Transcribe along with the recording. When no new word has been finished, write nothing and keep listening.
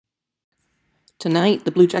Tonight,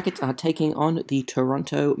 the Blue Jackets are taking on the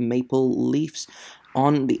Toronto Maple Leafs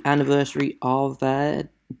on the anniversary of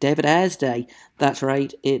David Ayres Day. That's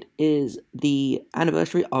right, it is the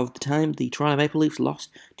anniversary of the time the Toronto Maple Leafs lost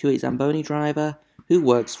to a Zamboni driver who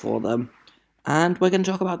works for them. And we're going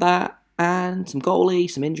to talk about that and some goalie,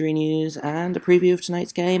 some injury news, and a preview of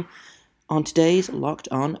tonight's game on today's Locked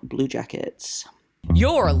On Blue Jackets.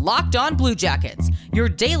 You're Locked On Blue Jackets, your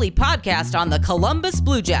daily podcast on the Columbus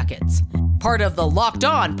Blue Jackets. Part of the Locked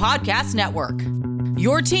On Podcast Network.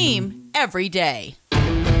 Your team every day.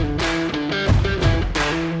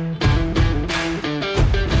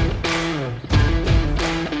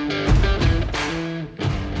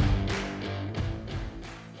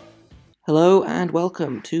 Hello and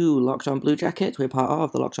welcome to Locked On Blue Jackets. We're part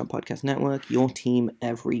of the Locked On Podcast Network, your team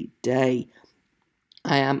every day.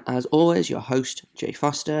 I am, as always, your host, Jay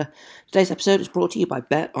Foster. Today's episode is brought to you by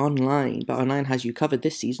BetOnline. BetOnline has you covered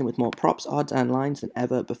this season with more props, odds, and lines than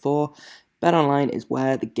ever before. BetOnline is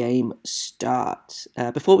where the game starts.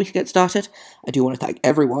 Before we get started, I do want to thank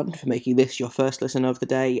everyone for making this your first listen of the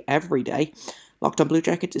day every day. Locked On Blue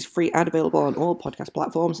Jackets is free and available on all podcast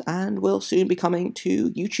platforms and will soon be coming to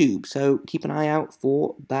YouTube, so keep an eye out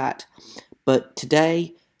for that. But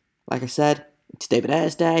today, like I said, it's David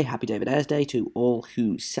Ayres Day. Happy David Ayres Day to all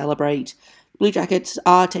who celebrate. The Blue Jackets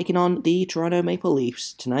are taking on the Toronto Maple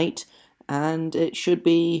Leafs tonight, and it should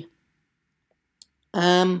be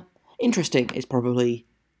interesting. Is probably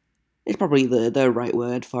the right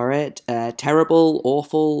word for it. Terrible,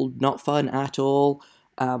 awful, not fun at all.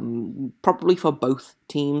 Probably for both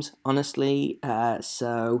teams, honestly.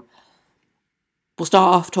 So we'll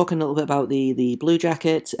start off talking a little bit about the Blue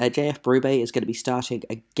Jackets. JF Berube is going to be starting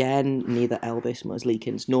again. Neither Elvis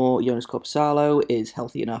Merzlikins nor Jonas Korpisalo is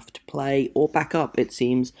healthy enough to play or back up, it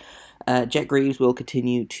seems. Jet Greaves will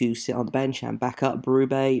continue to sit on the bench and back up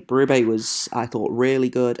Berube. Berube was, I thought, really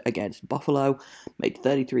good against Buffalo. Made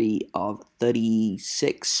 33 of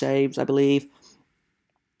 36 saves, I believe.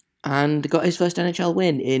 And got his first NHL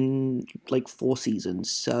win in, 4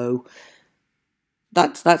 seasons. So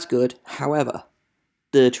that's good. However,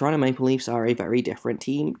 the Toronto Maple Leafs are a very different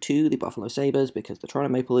team to the Buffalo Sabres because the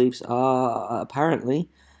Toronto Maple Leafs are apparently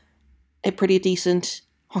a pretty decent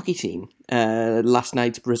hockey team. Last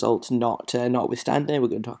night's result notwithstanding, we're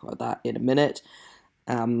going to talk about that in a minute.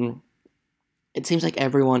 It seems like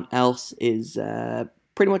everyone else is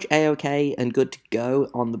pretty much A-OK and good to go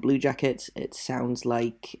on the Blue Jackets. It sounds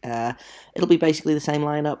like it'll be basically the same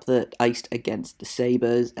lineup that iced against the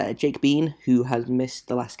Sabres. Jake Bean, who has missed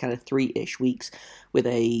the last kind of 3-ish weeks with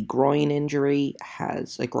a groin injury,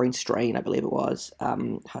 has a groin strain, I believe it was,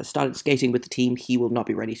 has started skating with the team. He will not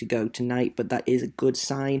be ready to go tonight, but that is a good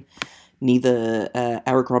sign. Neither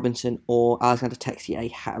Eric Robinson or Alexander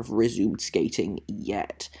Texier have resumed skating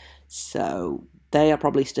yet. So they are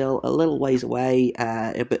probably still a little ways away,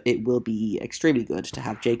 but it will be extremely good to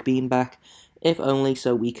have Jake Bean back, if only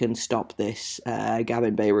so we can stop this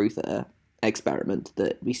Gavin Bayreuther experiment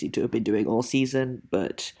that we seem to have been doing all season.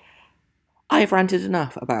 But I've ranted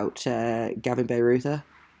enough about Gavin Bayreuther,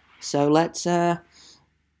 so let's take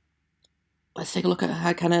a look at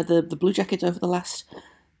how kind of the Blue Jackets over the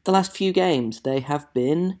last few games. They have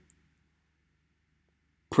been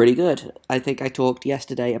pretty good. I think I talked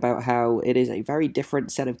yesterday about how it is a very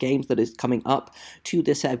different set of games that is coming up to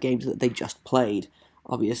the set of games that they just played.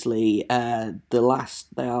 Obviously, they are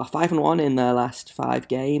 5-1 in their last 5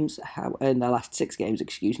 games, in their last 6 games,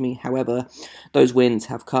 excuse me. However, those wins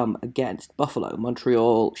have come against Buffalo,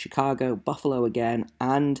 Montreal, Chicago, Buffalo again,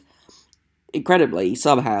 and incredibly,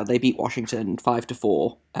 somehow, they beat Washington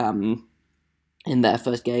 5-4 in their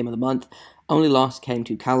first game of the month. Only loss came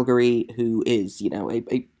to Calgary, who is,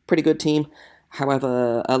 a pretty good team.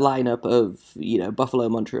 However, a lineup of, Buffalo,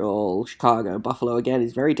 Montreal, Chicago, Buffalo again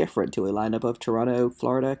is very different to a lineup of Toronto,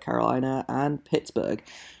 Florida, Carolina, and Pittsburgh.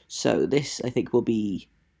 So this, I think, will be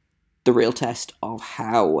the real test of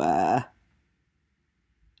how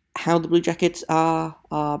the Blue Jackets are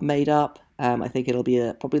made up. I think it'll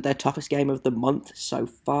be probably their toughest game of the month so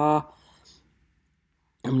far.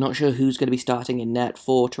 I'm not sure who's going to be starting in net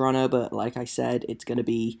for Toronto, but like I said, it's going to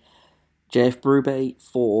be JF Berube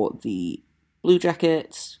for the Blue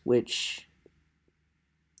Jackets, which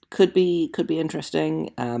could be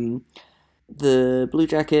interesting. The Blue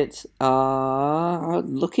Jackets are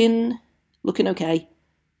looking okay.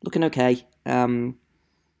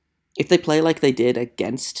 If they play like they did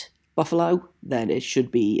against Buffalo, then it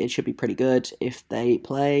should be pretty good. If they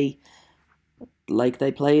play like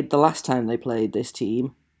they played the last time they played this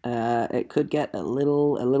team, it could get a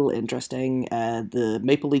little interesting. The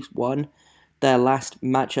Maple Leafs won their last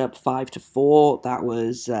matchup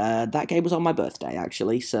 5-4. That game was on my birthday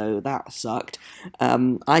actually, so that sucked.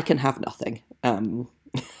 I can have nothing. No,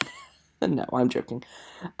 I'm joking.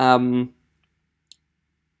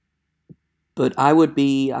 But I would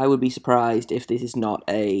be surprised if this is not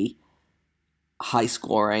a high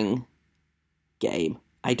scoring game.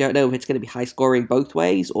 I don't know if it's going to be high scoring both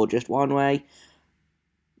ways or just one way,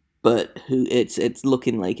 but it's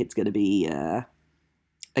looking like it's going to be a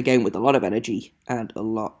game with a lot of energy and a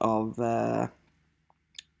lot of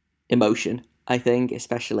emotion. I think,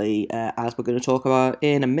 especially as we're going to talk about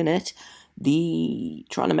in a minute, the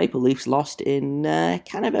Toronto Maple Leafs lost in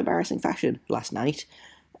kind of embarrassing fashion last night.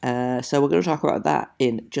 So we're going to talk about that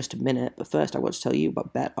in just a minute. But first, I want to tell you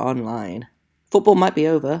about Bet Online. Football might be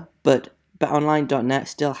over, but BetOnline.net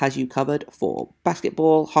still has you covered for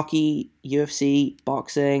basketball, hockey, UFC,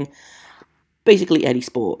 boxing, basically any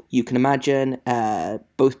sport you can imagine.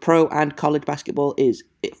 Both pro and college basketball is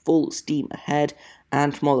full steam ahead.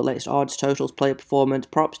 And from all the latest odds, totals, player performance,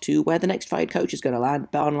 props to where the next fired coach is going to land,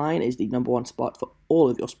 BetOnline is the number one spot for all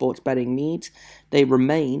of your sports betting needs. They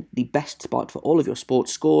remain the best spot for all of your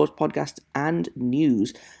sports scores, podcasts, and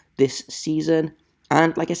news this season.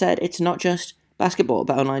 And like I said, it's not just basketball.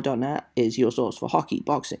 BetOnline.net is your source for hockey,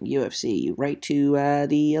 boxing, UFC, right to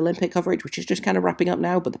the Olympic coverage, which is just kind of wrapping up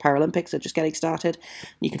now, but the Paralympics are just getting started.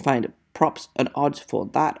 You can find props and odds for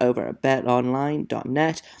that over at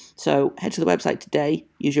betonline.net. So head to the website today,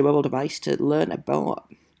 use your mobile device to learn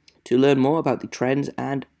more about the trends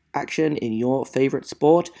and action in your favorite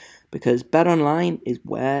sport, because BetOnline is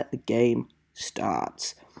where the game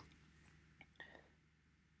starts.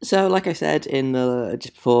 So, like I said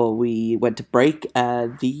just before we went to break,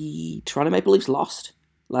 the Toronto Maple Leafs lost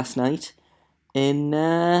last night in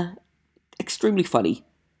extremely funny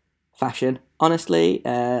fashion. Honestly,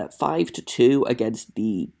 5-2 against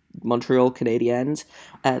the Montreal Canadiens.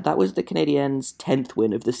 That was the Canadiens' 10th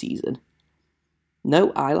win of the season.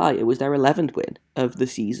 No, I lie. It was their 11th win of the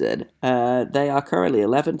season. They are currently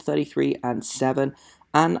 11-33-7,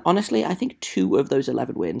 and honestly, I think 2 of those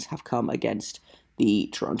 11 wins have come against the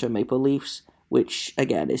Toronto Maple Leafs, which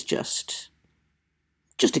again is just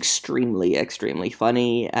extremely, extremely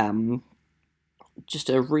funny.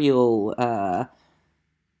 Just a real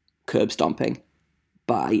curb stomping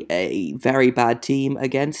by a very bad team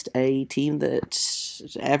against a team that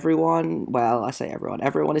everyone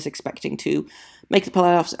is expecting to make the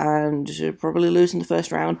playoffs and probably lose in the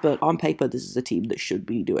first round, but on paper this is a team that should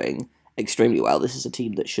be doing extremely well. This is a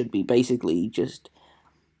team that should be basically just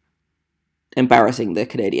embarrassing the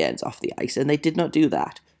Canadiens off the ice, and they did not do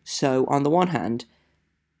that. So on the one hand,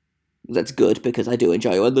 that's good because I do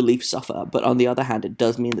enjoy when the Leafs suffer, but on the other hand, it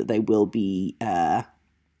does mean that they will be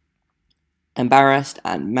embarrassed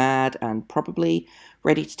and mad and probably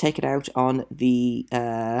ready to take it out on the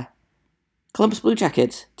Columbus Blue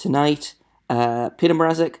Jackets tonight. Peter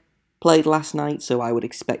Mrazek played last night, so I would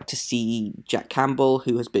expect to see Jack Campbell,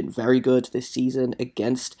 who has been very good this season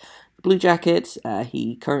against the Blue Jackets.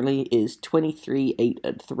 He currently is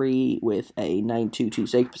 23-8-3 with a .922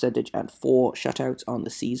 save percentage and 4 shutouts on the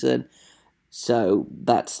season. So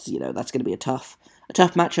that's going to be a tough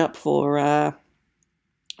matchup for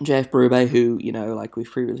JF Berube, who, like we've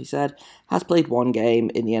previously said, has played one game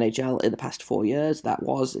in the NHL in the past 4 years. That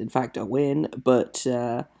was, in fact, a win, but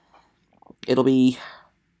it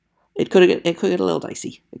could get a little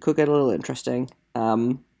dicey. It could get a little interesting.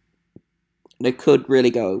 It could really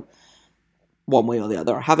go one way or the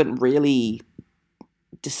other. I haven't really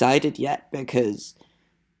decided yet because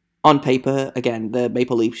on paper, again, the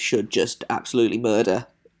Maple Leafs should just absolutely murder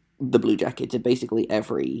the Blue Jackets in basically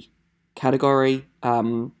every category.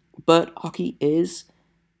 But hockey is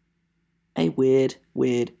a weird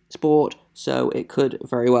sport, so it could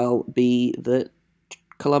very well be that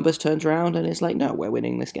Columbus turns around and is like, no, we're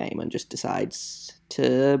winning this game, and just decides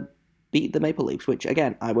to beat the Maple Leafs, which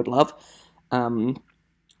again I would love.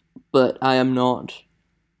 But I'm not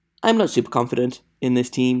super confident in this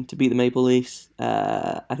team to beat the Maple Leafs.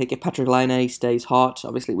 I think if Patrik Laine stays hot,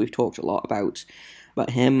 obviously we've talked a lot about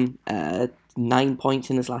him. 9 points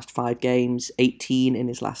in his last 5 games, 18 in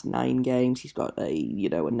his last 9 games. He's got a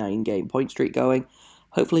 9-game point streak going.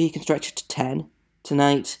 Hopefully he can stretch it to 10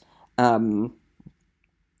 tonight. On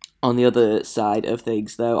the other side of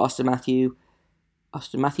things, though, Auston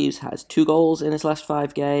Matthews has 2 goals in his last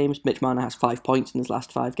 5 games. Mitch Marner has 5 points in his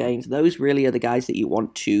last 5 games. Those really are the guys that you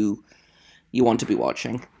want to be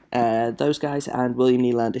watching. Those guys and William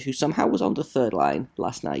Nylander, who somehow was on the third line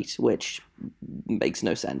last night, which makes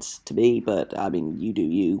no sense to me, but I mean, you do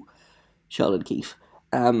you, Sheldon Keefe.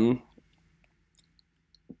 But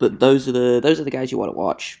But those are the guys you want to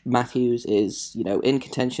watch. Matthews is, in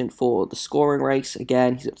contention for the scoring race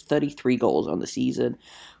again. He's at 33 goals on the season,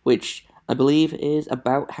 which I believe is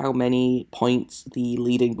about how many points the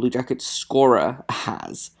leading Blue Jackets scorer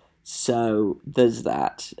has. So there's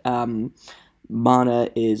that. Mana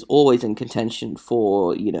is always in contention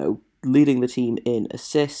for, leading the team in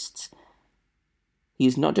assists.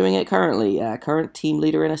 He's not doing it currently. Current team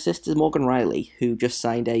leader in assists is Morgan Rielly, who just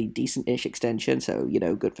signed a decent-ish extension, so,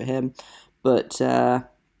 good for him. But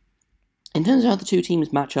in terms of how the two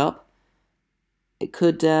teams match up, it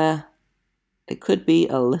could be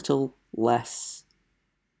a little less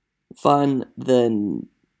fun than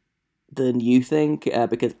you think,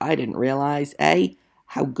 because I didn't realize, A,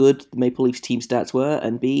 how good the Maple Leafs team stats were,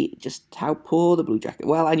 and B, just how poor the Blue Jackets...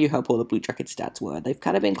 Well, I knew how poor the Blue Jackets stats were. They've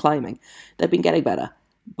kind of been climbing. They've been getting better.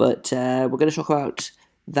 But we're going to talk about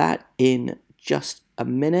that in just a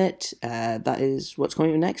minute. That is what's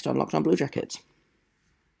coming next on Locked On Blue Jackets.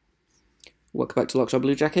 Welcome back to Locked On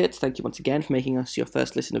Blue Jackets. Thank you once again for making us your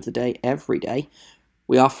first listen of the day every day.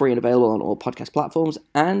 We are free and available on all podcast platforms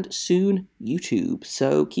and soon YouTube,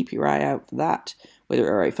 so keep your eye out for that. Whether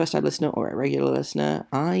you're a first-time listener or a regular listener,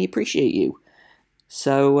 I appreciate you.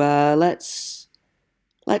 So let's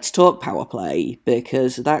talk power play,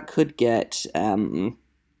 because that could get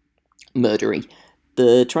murdery.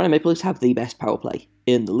 The Toronto Maple Leafs have the best power play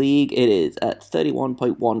in the league. It is at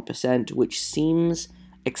 31.1%, which seems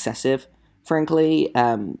excessive. Frankly,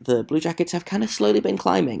 the Blue Jackets have kind of slowly been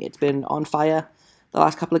climbing. It's been on fire the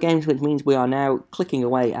last couple of games, which means we are now clicking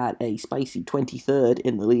away at a spicy 23rd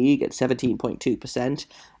in the league at 17.2%,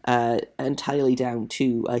 entirely down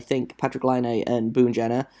to, I think, Patrick Laine and Boone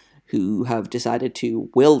Jenner, who have decided to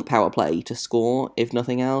will the power play to score, if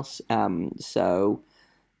nothing else. So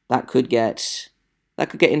that could get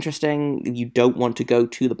interesting. You don't want to go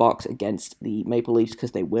to the box against the Maple Leafs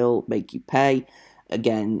because they will make you pay.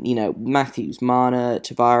 Again, Matthews, Mana,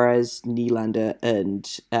 Tavares, Nylander,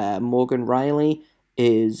 and Morgan Rielly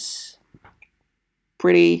is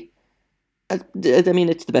pretty... I mean,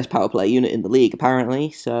 it's the best power play unit in the league,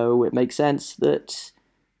 apparently, so it makes sense that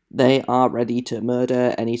they are ready to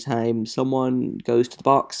murder anytime someone goes to the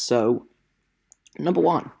box. So, number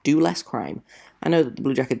one, do less crime. I know that the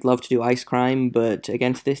Blue Jackets love to do ice crime, but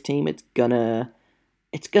against this team, it's gonna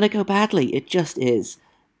go badly. It just is.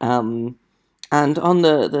 And on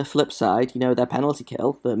the flip side, their penalty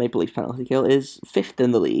kill, the Maple Leafs penalty kill, is 5th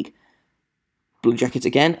in the league. Blue Jackets,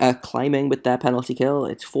 again, are climbing with their penalty kill.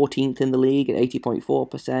 It's 14th in the league at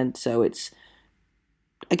 80.4%, so it's,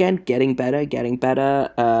 again, getting better,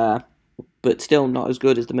 but still not as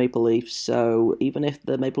good as the Maple Leafs. So even if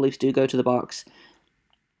the Maple Leafs do go to the box,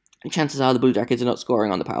 chances are the Blue Jackets are not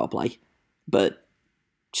scoring on the power play. But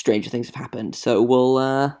stranger things have happened, so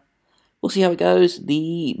we'll see how it goes.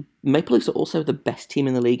 The Maple Leafs are also the best team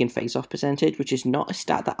in the league in face-off percentage, which is not a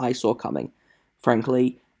stat that I saw coming,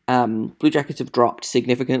 frankly. Blue Jackets have dropped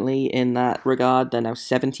significantly in that regard. They're now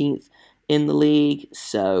 17th in the league,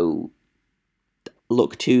 so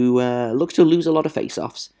look to lose a lot of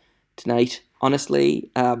face-offs tonight.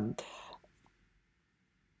 Honestly,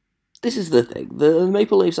 this is the thing. The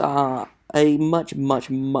Maple Leafs are a much, much,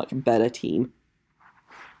 much better team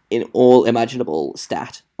in all imaginable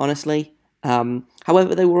stat, honestly.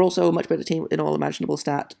 However, they were also a much better team in all imaginable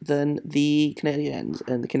stat than the Canadiens,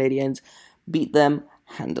 and the Canadiens beat them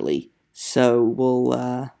handily. So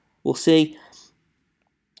we'll see.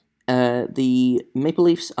 The Maple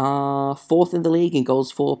Leafs are 4th in the league in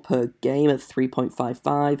goals for per game at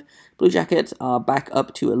 3.55. Blue Jackets are back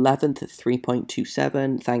up to 11th at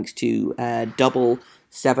 3.27, thanks to double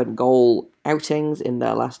 7-goal outings in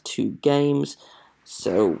their last 2 games.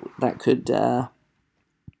 So that could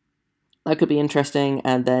be interesting.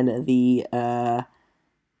 And then the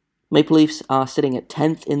Maple Leafs are sitting at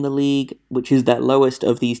 10th in the league, which is their lowest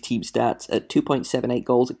of these team stats, at 2.78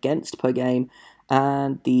 goals against per game.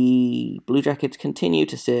 And the Blue Jackets continue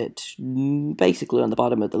to sit basically on the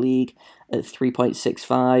bottom of the league at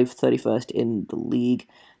 3.65, 31st in the league.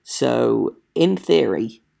 So, in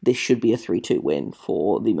theory, this should be a 3-2 win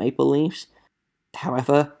for the Maple Leafs.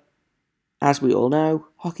 However, as we all know,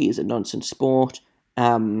 hockey is a nonsense sport.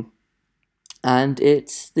 And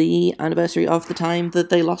it's the anniversary of the time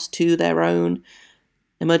that they lost to their own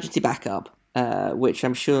emergency backup, which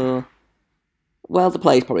I'm sure... Well, the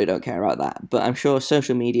players probably don't care about that, but I'm sure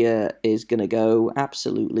social media is going to go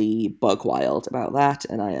absolutely bug wild about that,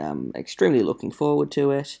 and I am extremely looking forward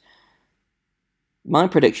to it. My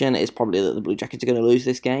prediction is probably that the Blue Jackets are going to lose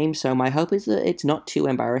this game, so my hope is that it's not too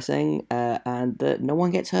embarrassing and that no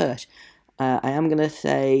one gets hurt. I am going to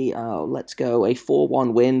say let's go a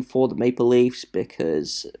 4-1 win for the Maple Leafs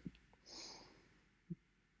because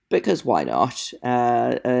why not?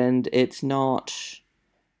 And it's not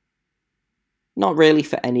really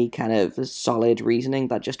for any kind of solid reasoning.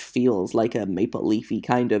 That just feels like a Maple Leafy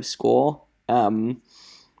kind of score. I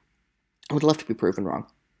would love to be proven wrong.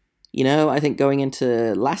 I think going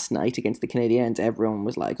into last night against the Canadiens, everyone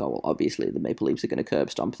was like, oh, well, obviously the Maple Leafs are going to curb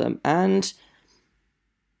stomp them. And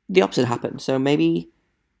the opposite happened. So maybe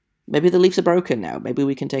the Leafs are broken now. Maybe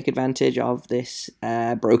we can take advantage of this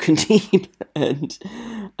broken team and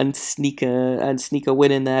sneak a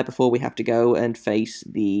win in there before we have to go and face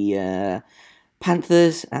the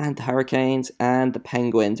Panthers and the Hurricanes and the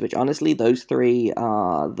Penguins, which honestly, those three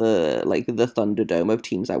are the Thunderdome of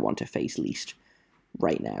teams I want to face least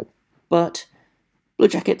right now. But Blue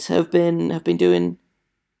Jackets have been doing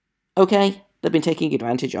okay. They've been taking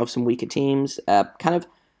advantage of some weaker teams, kind of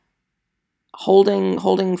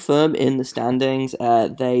holding firm in the standings.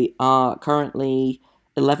 They are currently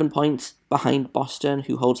 11 points behind Boston,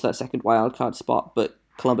 who holds that second wildcard spot, but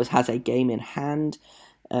Columbus has a game in hand.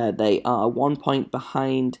 They are 1 point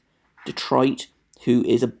behind Detroit, who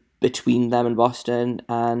is between them and Boston,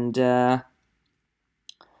 and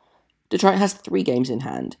Detroit has 3 games in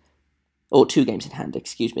hand, or 2 games in hand,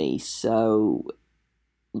 excuse me. So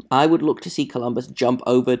I would look to see Columbus jump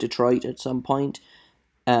over Detroit at some point,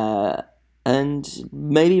 and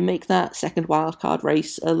maybe make that second wildcard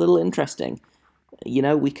race a little interesting.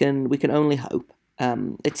 We can only hope.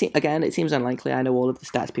 It seems unlikely. I know all of the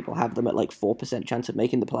stats people have them at like 4% chance of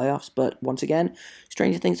making the playoffs, but once again,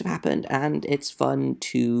 stranger things have happened, and it's fun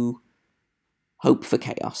to hope for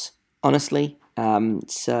chaos. Honestly,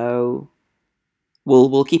 so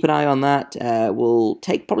we'll keep an eye on that. We'll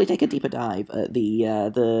probably take a deeper dive at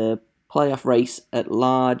the playoff race at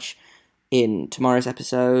large in tomorrow's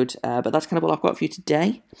episode, but that's kind of all I've got for you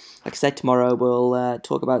today. Like I said, tomorrow we'll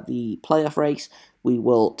talk about the playoff race. We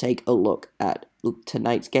will take a look at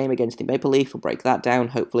tonight's game against the Maple Leafs. We'll break that down.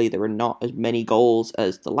 Hopefully there are not as many goals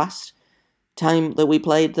as the last time that we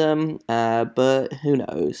played them, but who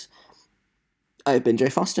knows. I've been Jay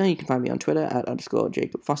Foster. You can find me on Twitter at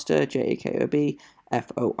 _Jacob Foster, JAKOB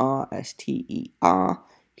FORSTER.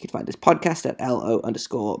 You can find this podcast at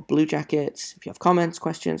LO_Blue Jackets. If you have comments,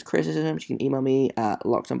 questions, criticisms, you can email me at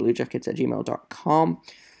lockedonbluejackets@gmail.com.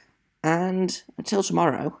 And until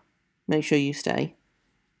tomorrow, make sure you stay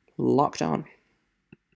locked on.